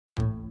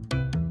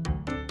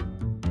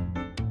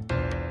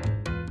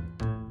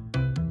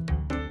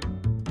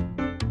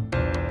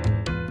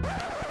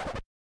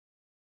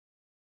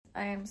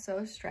I am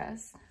so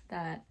stressed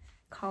that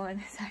Collin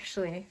is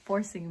actually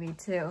forcing me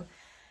to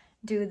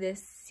do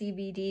this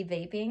CBD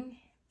vaping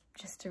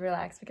just to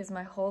relax, because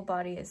my whole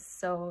body is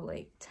so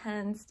like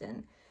tensed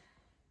and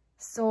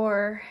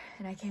sore,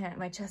 and I can't,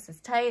 my chest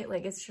is tight.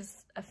 Like, it's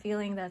just a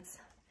feeling that's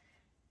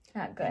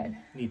not good.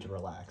 You need to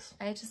relax.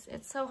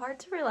 It's so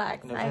hard to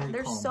relax. No,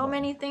 there's so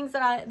many things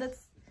that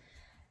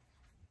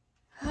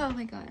oh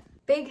my God.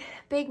 Big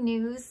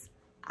news.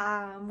 We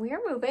are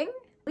moving.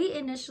 We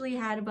initially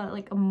had about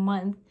like a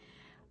month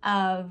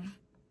of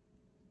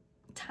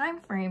time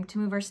frame to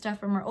move our stuff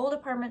from our old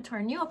apartment to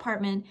our new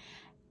apartment,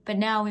 but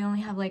now we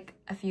only have like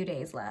a few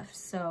days left.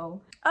 So,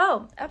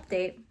 oh,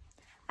 update.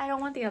 I don't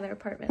want the other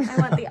apartment. I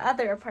want the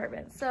other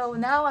apartment. So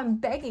now I'm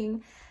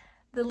begging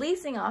the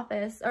leasing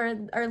office, or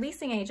our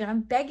leasing agent,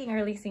 I'm begging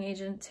our leasing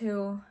agent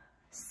to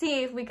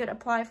see if we could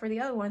apply for the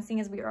other one,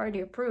 seeing as we already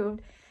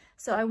approved.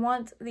 So I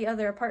want the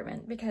other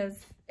apartment because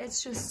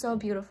it's just so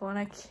beautiful, and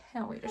I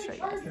can't wait to show you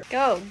guys.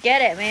 Go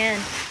get it, man.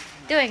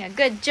 Doing a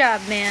good job,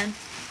 man.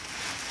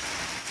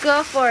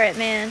 Go for it,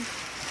 man.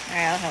 All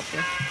right, I'll help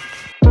you.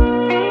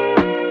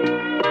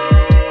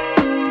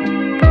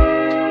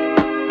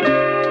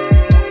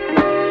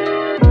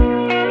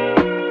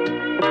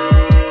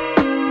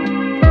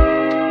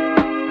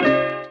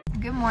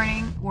 Good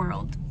morning,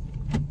 world.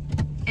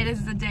 It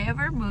is the day of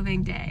our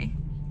moving day.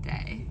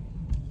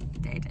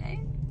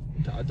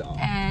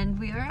 And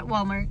we are at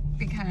Walmart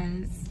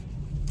because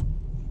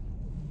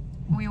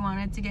we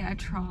wanted to get a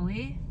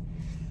trolley.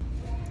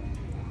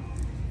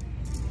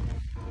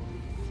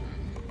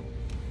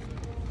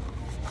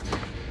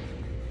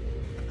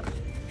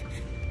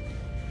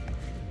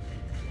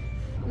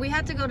 We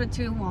had to go to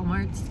 2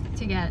 Walmarts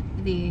to get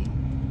the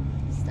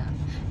stuff.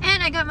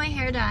 And I got my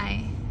hair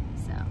dye.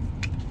 So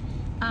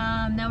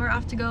now we're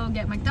off to go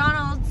get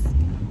McDonald's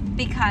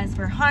because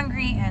we're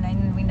hungry,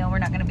 and we know we're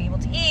not going to be able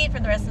to eat for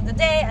the rest of the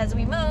day as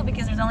we move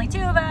because there's only 2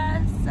 of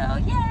us. So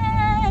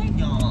yay!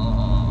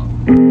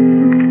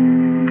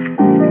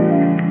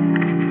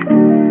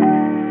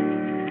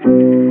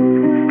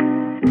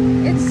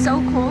 It's so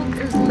cold.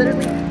 There's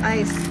literally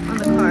ice on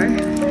the car.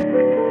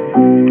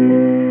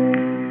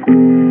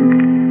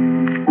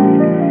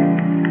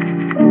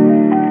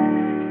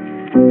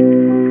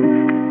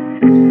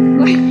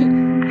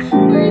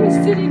 Why are you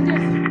sitting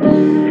down?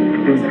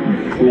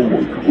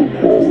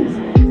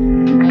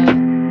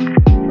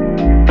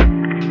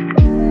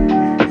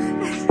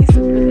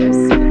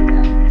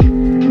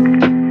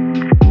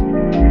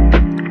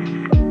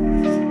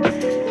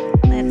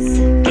 Let's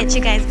get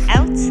you guys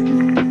out.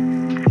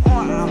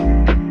 Wow.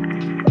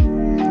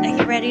 Are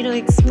you ready to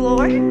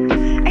explore? Are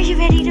you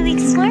ready to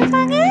explore,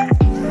 Bugga?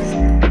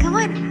 Come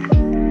on.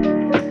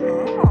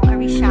 Oh, are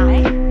we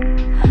shy?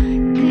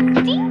 Good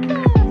thinking.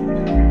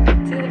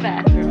 To the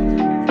bathroom.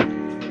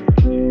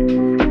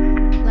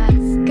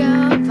 Let's go,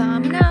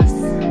 vamonos.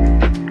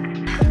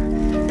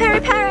 Peri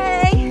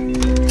peri.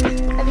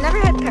 I've never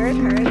had peri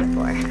peri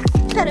before.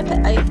 Peri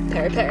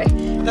peri.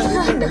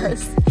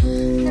 Nando's.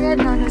 Never had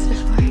Nando's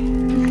before.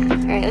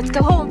 All right, let's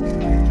go home.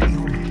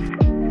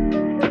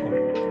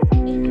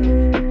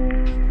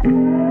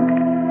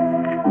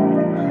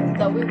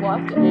 So we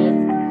walked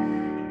in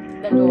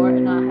the door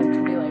and not have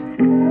to be like,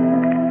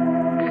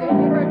 are you guys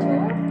here for a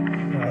tour?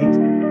 Right.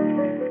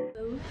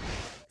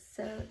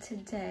 So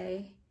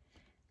today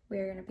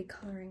we're gonna be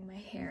coloring my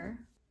hair.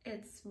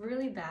 It's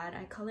really bad.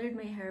 I colored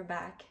my hair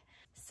back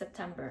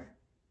September,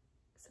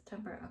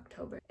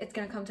 October. It's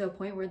gonna come to a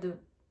point where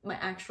my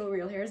actual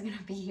real hair is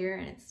gonna be here,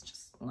 and it's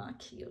just not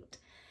cute.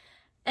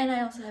 And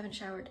I also haven't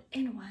showered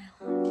in a while.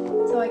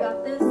 So I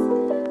got this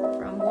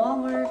from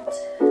Walmart.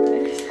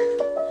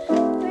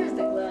 There's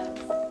the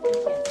gloves.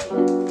 You can't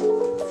see it.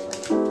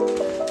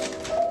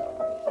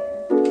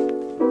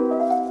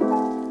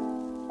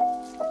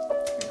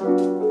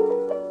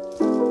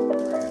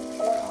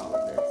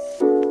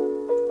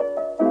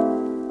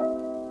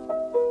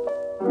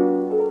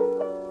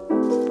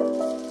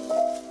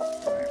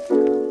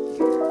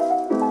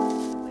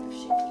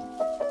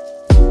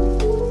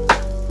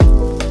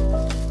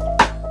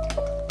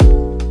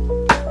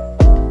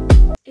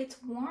 It's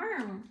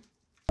warm.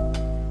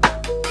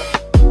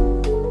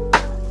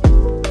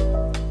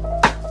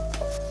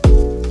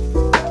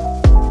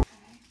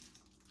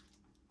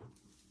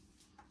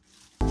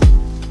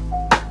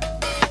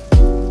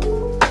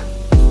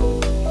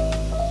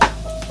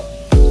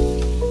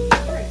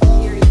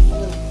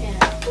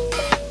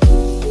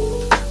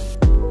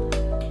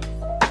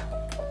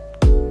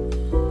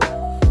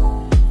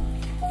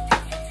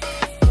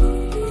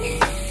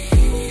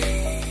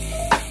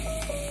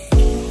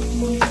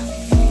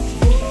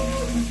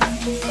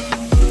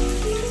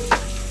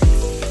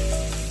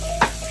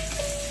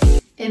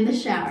 In the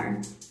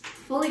shower,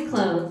 fully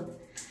clothed.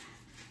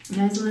 You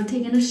guys want to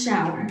take in a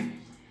shower.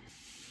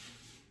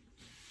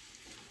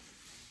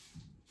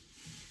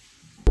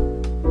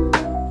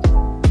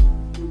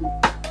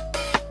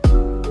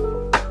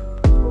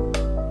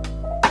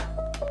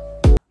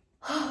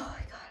 Oh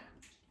my God.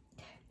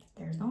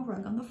 There's no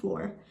rug on the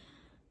floor.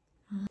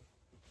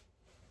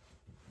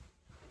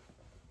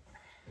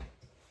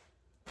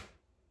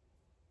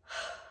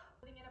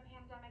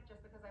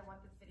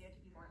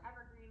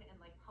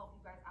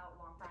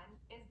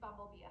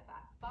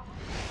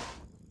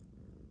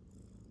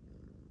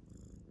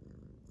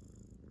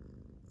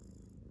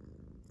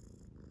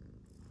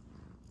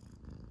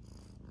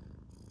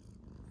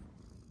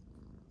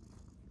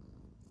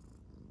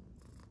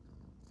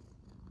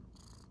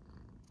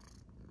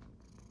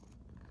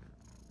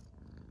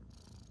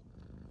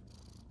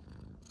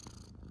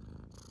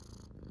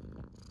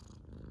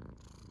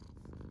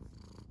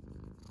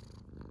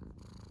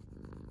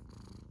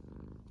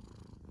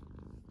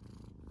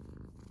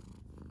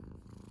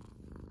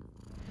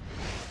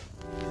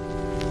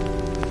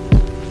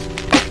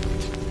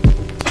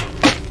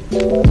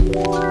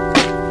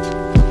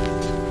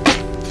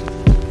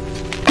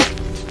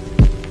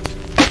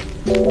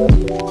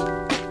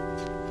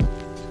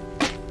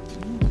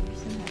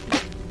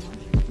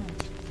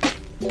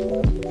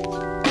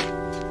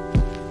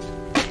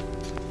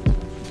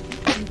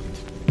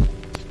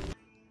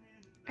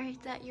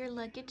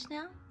 luggage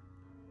now?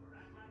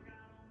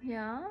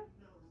 Yeah?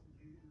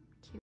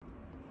 Cute.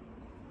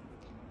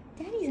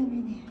 Daddy's over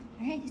there.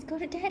 Alright, let's go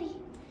to Daddy.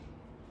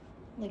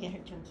 Look at her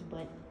chunky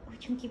butt. Oh,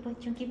 chunky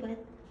butt, chunky butt.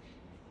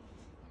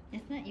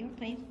 That's not your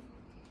place.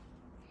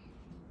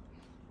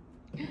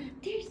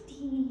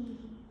 Thirsty.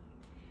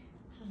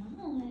 Hi.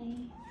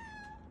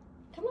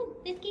 Come on,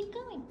 let's keep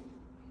going.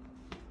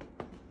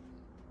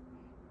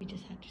 We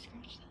just had to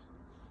scratch that.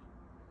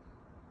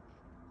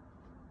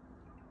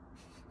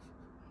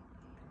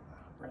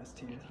 Rest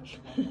here.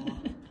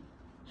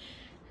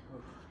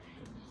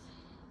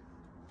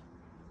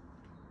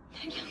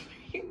 I love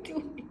what you're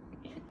doing.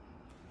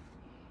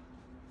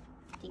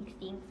 Stinks,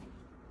 stinks.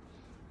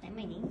 Hi,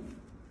 my name.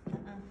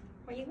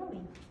 Where are you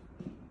going?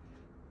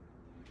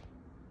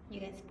 You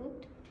got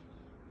spooked?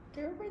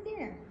 They're over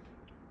there.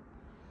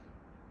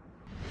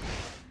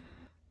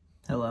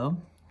 Hello,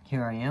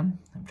 here I am.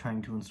 I'm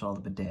trying to install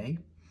the bidet,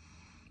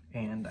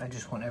 and I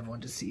just want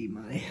everyone to see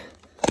my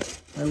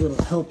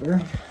little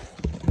helper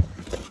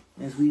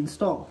as we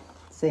install.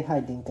 Say hi,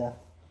 Dinka.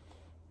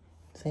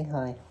 Say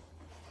hi.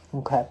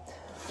 Okay.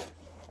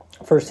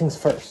 First things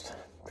first.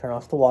 Turn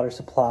off the water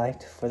supply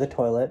for the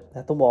toilet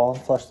at the wall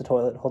and flush the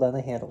toilet. Hold down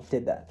the handle.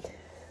 Did that.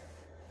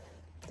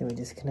 Then we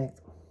disconnect.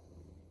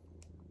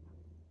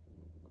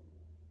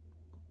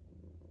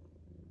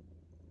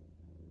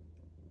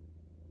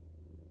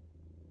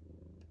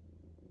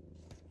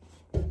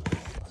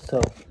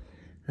 So,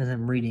 as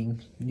I'm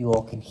reading, you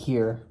all can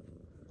hear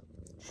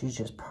she's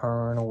just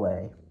purring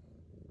away.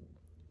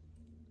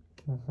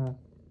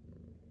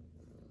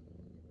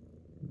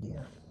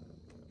 Yeah.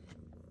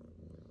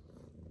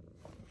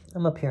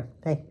 I'm up here.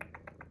 Hey.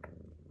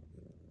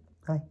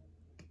 Hi.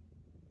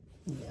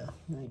 Yeah,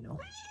 I know.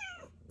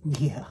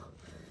 Yeah.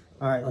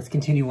 All right, let's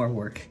continue our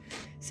work.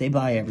 Say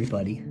bye,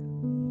 everybody.